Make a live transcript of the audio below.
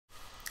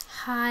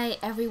Hi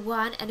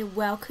everyone, and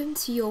welcome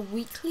to your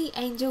weekly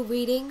angel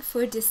reading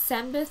for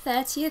December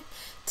 30th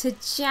to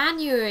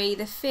January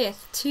the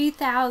 5th,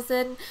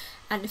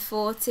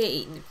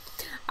 2014.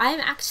 I'm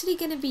actually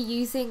going to be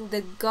using the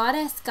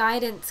Goddess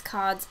Guidance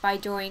cards by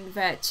Doreen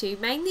Virtue,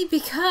 mainly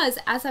because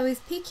as I was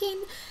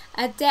picking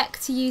a deck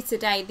to use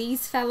today,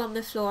 these fell on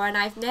the floor and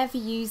I've never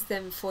used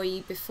them for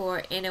you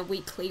before in a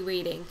weekly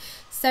reading.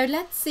 So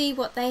let's see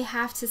what they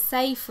have to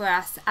say for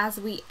us as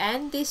we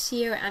end this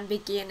year and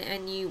begin a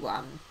new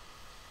one.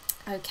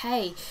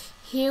 Okay,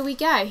 here we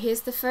go.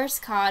 Here's the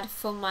first card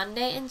for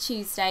Monday and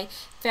Tuesday.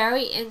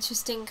 Very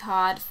interesting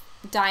card.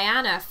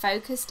 Diana,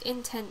 focused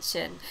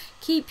intention.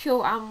 Keep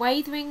your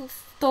unwavering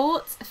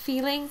thoughts,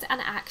 feelings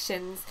and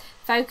actions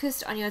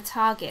focused on your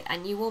target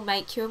and you will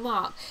make your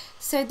mark.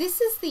 So this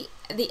is the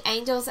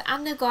angels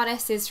and the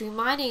goddesses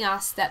reminding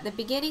us that the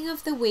beginning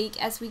of the week,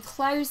 as we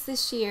close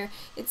this year,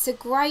 it's a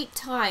great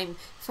time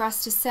for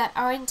us to set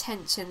our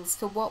intentions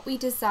for what we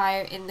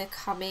desire in the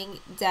coming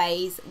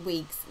days,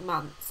 weeks,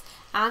 months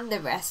and the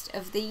rest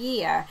of the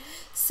year.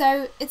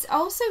 So it's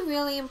also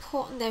really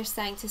important, they're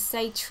saying, to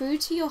stay true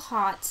to your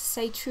heart, to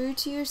stay true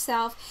to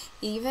yourself,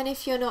 even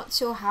if you're not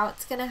sure how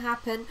it's going to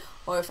happen,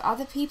 or if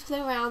other people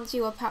around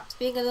you are perhaps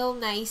being a little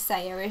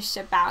naysayerish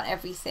about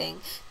everything,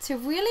 to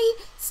really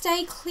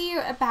stay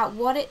clear about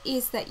what it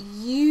is that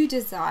you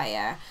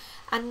desire.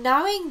 And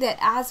knowing that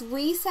as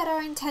we set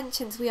our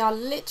intentions, we are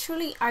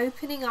literally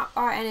opening up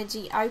our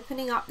energy,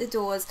 opening up the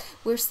doors.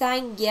 We're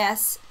saying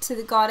yes to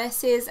the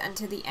goddesses and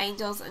to the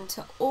angels and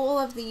to all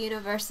of the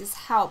universe's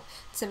help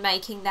to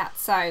making that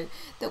so.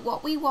 That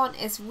what we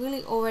want is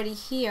really already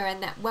here,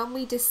 and that when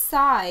we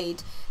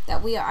decide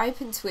that we are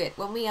open to it,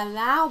 when we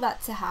allow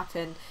that to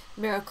happen,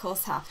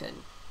 miracles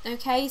happen.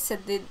 Okay, so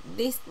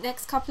this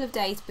next couple of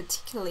days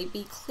particularly,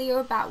 be clear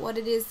about what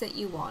it is that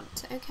you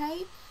want.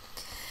 Okay,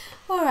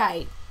 all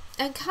right.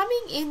 And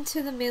coming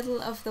into the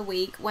middle of the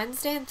week,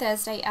 Wednesday and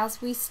Thursday,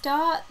 as we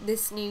start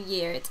this new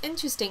year, it's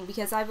interesting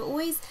because I've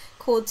always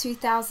called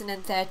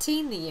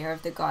 2013 the year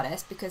of the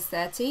goddess, because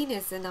 13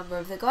 is the number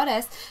of the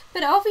goddess,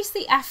 but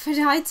obviously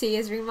Aphrodite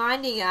is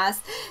reminding us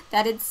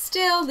that it's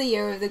still the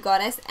year of the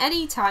goddess.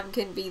 Any time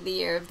can be the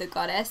year of the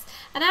goddess.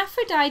 And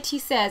Aphrodite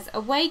says,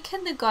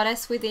 awaken the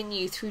goddess within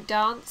you through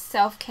dance,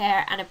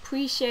 self-care and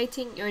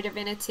appreciating your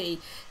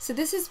divinity. So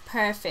this is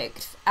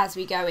perfect as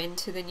we go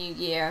into the new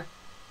year,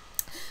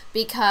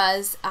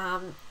 because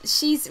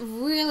she's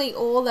really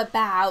all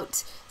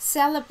about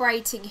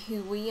celebrating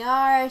who we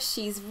are.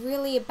 She's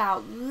really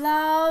about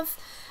love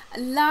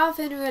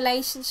and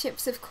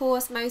relationships. Of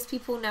course, most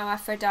people know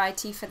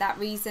Aphrodite for that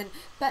reason,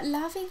 but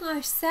loving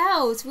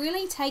ourselves,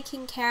 really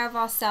taking care of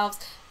ourselves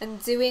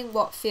and doing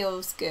what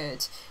feels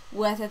good,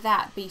 whether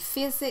that be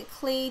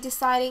physically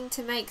deciding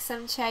to make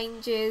some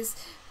changes,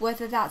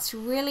 whether that's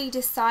really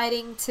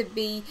deciding to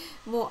be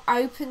more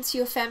open to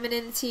your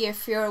femininity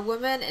if you're a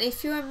woman, and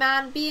if you're a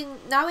man,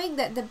 knowing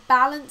that the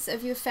balance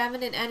of your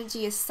feminine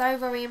energy is so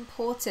very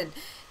important,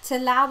 to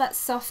allow that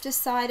softer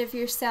side of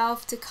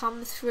yourself to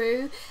come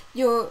through.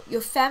 Your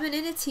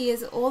femininity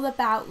is all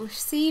about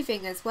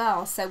receiving as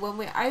well. So when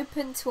we're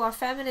open to our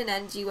feminine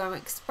energy, when we're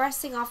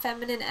expressing our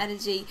feminine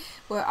energy,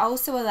 we're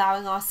also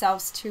allowing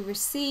ourselves to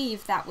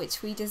receive that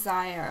which we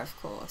desire,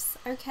 of course.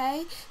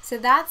 Okay, so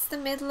that's the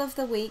middle of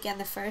the week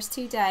and the first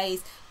 2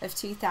 days of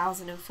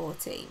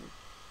 2014.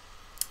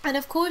 And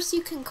of course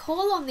you can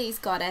call on these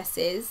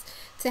goddesses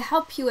to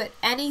help you at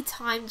any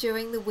time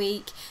during the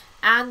week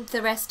and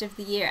the rest of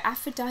the year.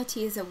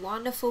 Aphrodite is a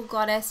wonderful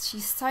goddess.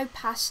 She's so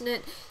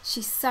passionate,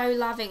 she's so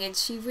loving, and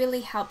she really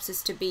helps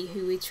us to be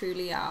who we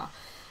truly are.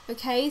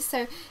 Okay,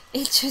 so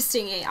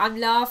interestingly, I'm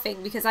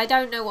laughing because I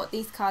don't know what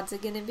these cards are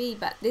going to be,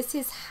 but this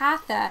is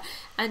Hathor,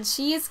 and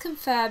she is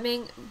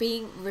confirming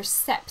being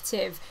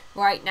receptive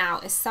right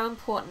now is so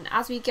important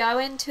as we go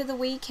into the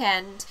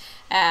weekend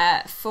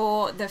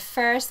for the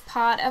first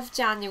part of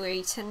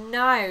January, to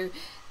know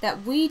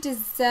that we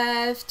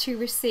deserve to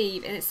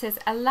receive. And it says,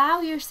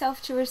 allow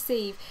yourself to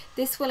receive.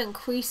 This will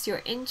increase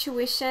your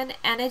intuition,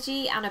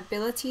 energy and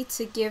ability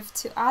to give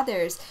to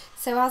others.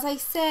 So as I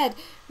said,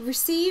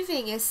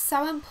 receiving is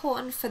so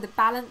important for the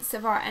balance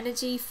of our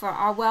energy, for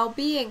our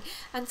well-being,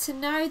 and to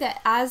know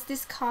that, as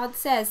this card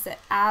says, that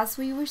as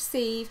we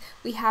receive,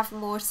 we have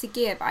more to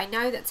give. I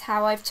know that's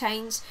how I've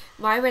changed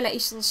my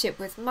relationship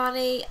with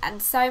money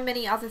and so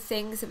many other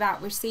things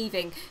about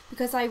receiving,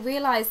 because I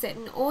realized that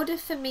in order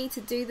for me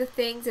to do the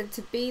things and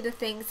to be the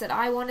things that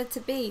I wanted to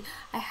be,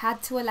 I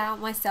had to allow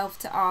myself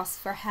to ask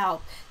for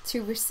help,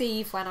 to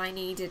receive when I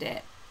needed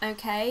it.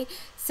 Okay,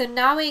 so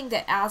knowing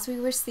that as we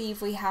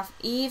receive, we have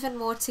even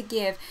more to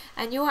give.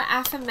 And your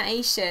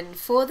affirmation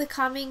for the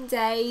coming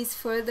days,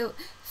 for the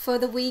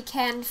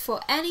weekend, for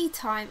any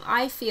time,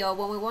 I feel,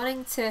 when we're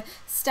wanting to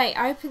stay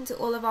open to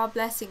all of our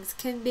blessings,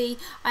 can be,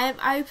 I am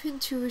open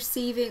to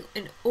receiving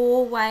in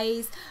all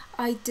ways.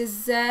 I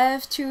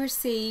deserve to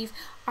receive.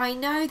 I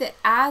know that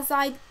as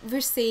I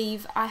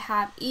receive, I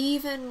have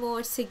even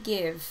more to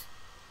give.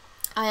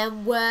 I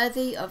am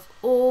worthy of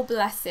all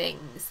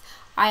blessings.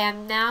 I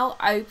am now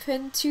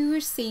open to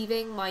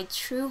receiving my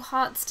true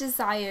heart's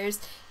desires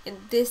in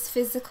this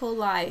physical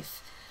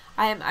life.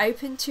 I am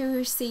open to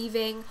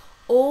receiving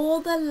all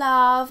the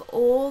love,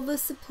 all the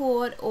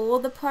support, all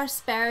the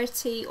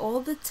prosperity, all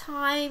the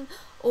time,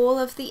 all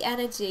of the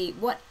energy,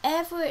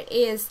 whatever it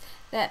is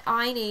that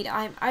I need,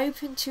 I'm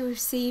open to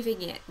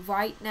receiving it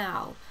right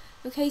now.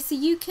 Okay, so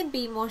you can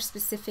be more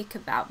specific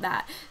about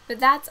that, but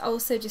that's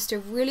also just a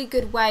really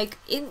good way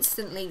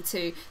instantly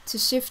to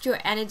shift your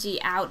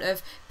energy out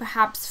of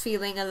perhaps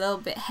feeling a little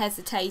bit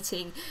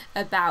hesitating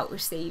about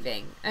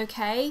receiving.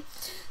 Okay,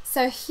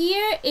 so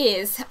here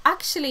is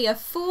actually a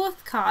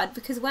fourth card,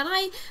 because when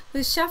I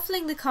was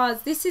shuffling the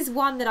cards, this is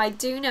one that I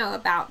do know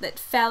about that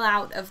fell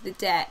out of the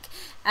deck.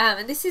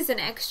 And this is an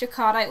extra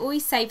card. I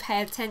always say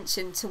pay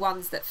attention to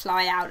ones that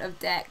fly out of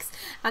decks,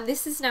 and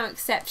this is no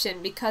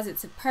exception, because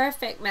it's a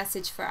perfect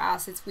message for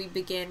us as we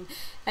begin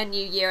a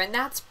new year, and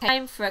that's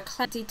time for a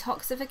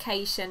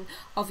detoxification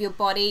of your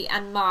body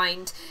and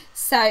mind.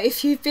 So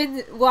if you've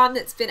been one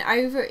that's been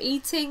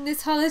overeating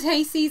this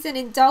holiday season,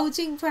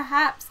 indulging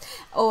perhaps,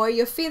 or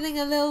you're feeling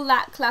a little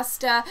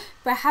lackluster,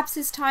 perhaps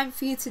it's time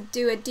for you to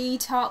do a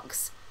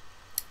detox.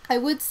 I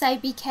would say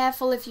be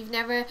careful if you've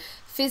never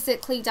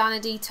physically done a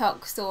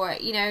detox, or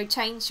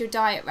changed your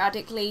diet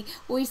radically.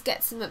 Always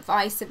get some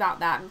advice about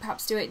that and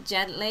perhaps do it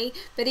gently.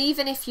 But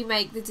even if you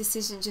make the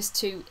decision just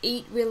to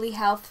eat really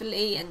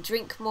healthily and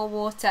drink more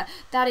water,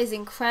 that is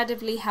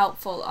incredibly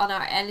helpful on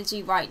our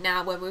energy right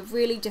now, when we're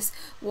really just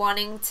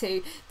wanting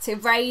to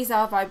raise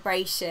our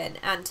vibration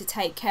and to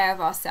take care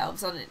of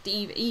ourselves on an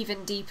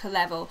even deeper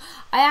level.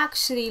 I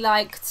actually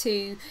like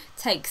to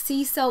take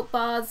sea salt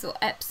baths or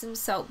Epsom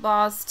salt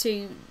baths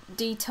to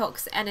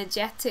detox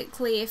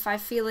energetically if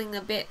I'm feeling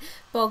a bit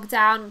bogged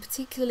down,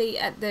 particularly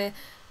at the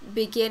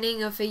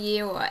beginning of a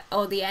year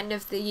or the end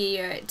of the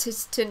year,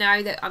 to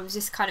know that I'm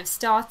just kind of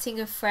starting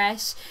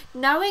afresh,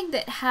 knowing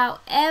that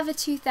however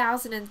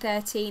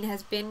 2013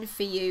 has been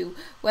for you,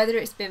 whether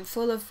it's been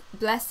full of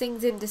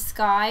blessings in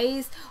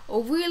disguise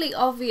or really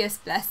obvious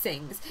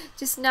blessings,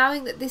 just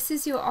knowing that this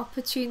is your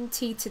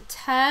opportunity to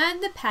turn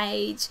the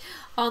page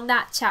on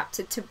that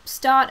chapter, to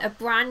start a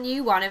brand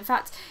new one. In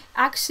fact,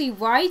 actually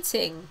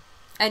writing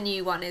a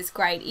new one is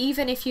great.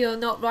 Even if you're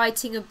not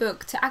writing a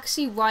book, to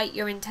actually write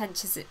your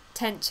intentions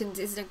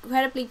is an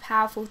incredibly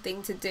powerful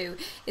thing to do.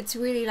 It's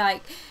really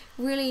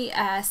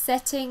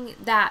setting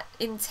that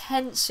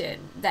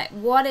intention, that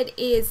what it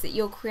is that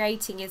you're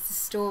creating is the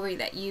story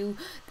that you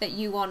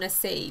want to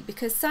see,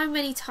 because so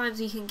many times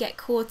we can get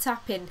caught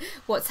up in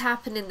what's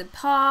happened in the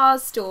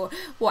past or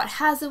what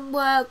hasn't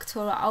worked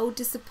or our old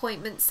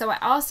disappointments. So I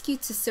ask you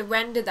to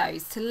surrender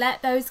those, to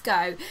let those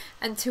go,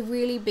 and to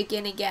really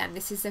begin again.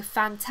 This is a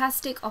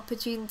fantastic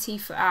opportunity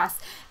for us.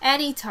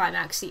 Anytime,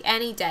 actually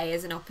any day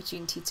is an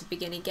opportunity to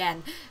begin again,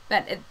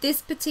 but at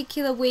this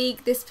particular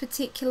week, this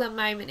particular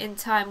moment in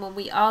time when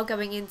we are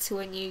going into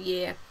a new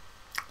year,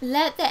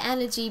 let the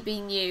energy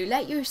be new.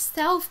 Let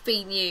yourself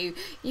be new.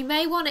 You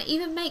may want to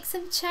even make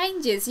some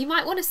changes. You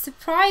might want to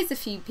surprise a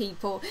few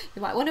people.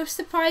 You might want to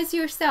surprise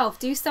yourself.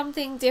 Do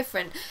something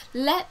different.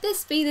 Let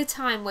this be the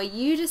time where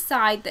you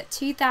decide that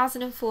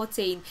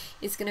 2014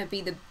 is going to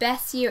be the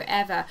best year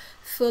ever,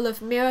 full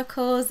of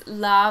miracles,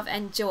 love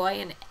and joy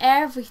and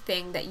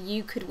everything that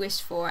you could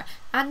wish for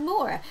and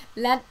more.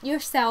 Let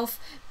yourself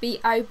be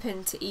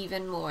open to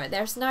even more.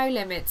 There's no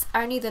limits,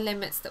 only the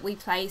limits that we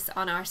place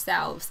on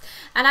ourselves.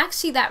 And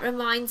actually that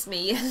reminds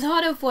me, a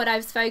lot of what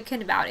I've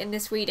spoken about in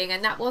this reading,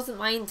 and that wasn't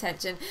my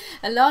intention,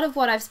 a lot of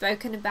what I've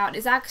spoken about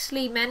is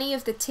actually many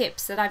of the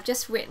tips that I've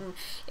just written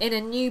in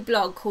a new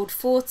blog called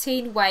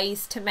 14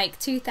 Ways to Make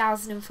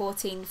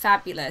 2014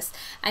 Fabulous,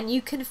 and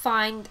you can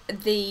find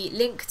the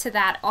link to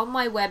that on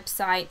my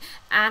website,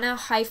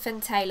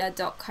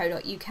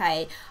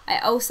 anna-taylor.co.uk. I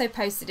also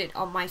posted it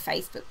on my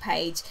Facebook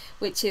page,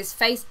 which is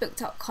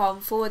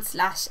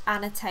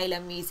facebook.com/Anna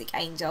Taylor Music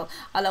Angel.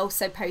 I'll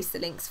also post the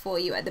links for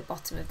you at the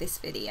bottom of this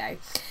video.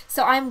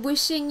 So I'm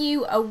wishing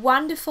you a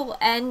wonderful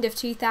end of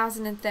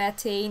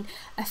 2013,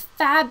 a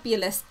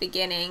fabulous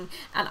beginning,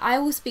 and I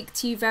will speak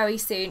to you very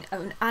soon,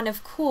 and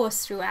of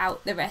course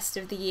throughout the rest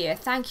of the year.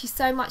 Thank you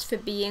so much for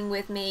being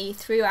with me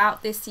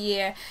throughout this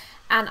year,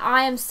 and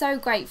I am so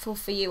grateful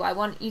for you. I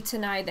want you to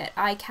know that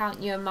I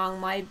count you among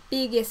my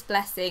biggest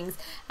blessings,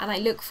 and I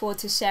look forward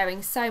to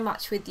sharing so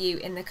much with you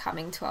in the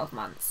coming 12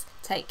 months.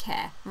 Take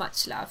care.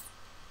 Much love.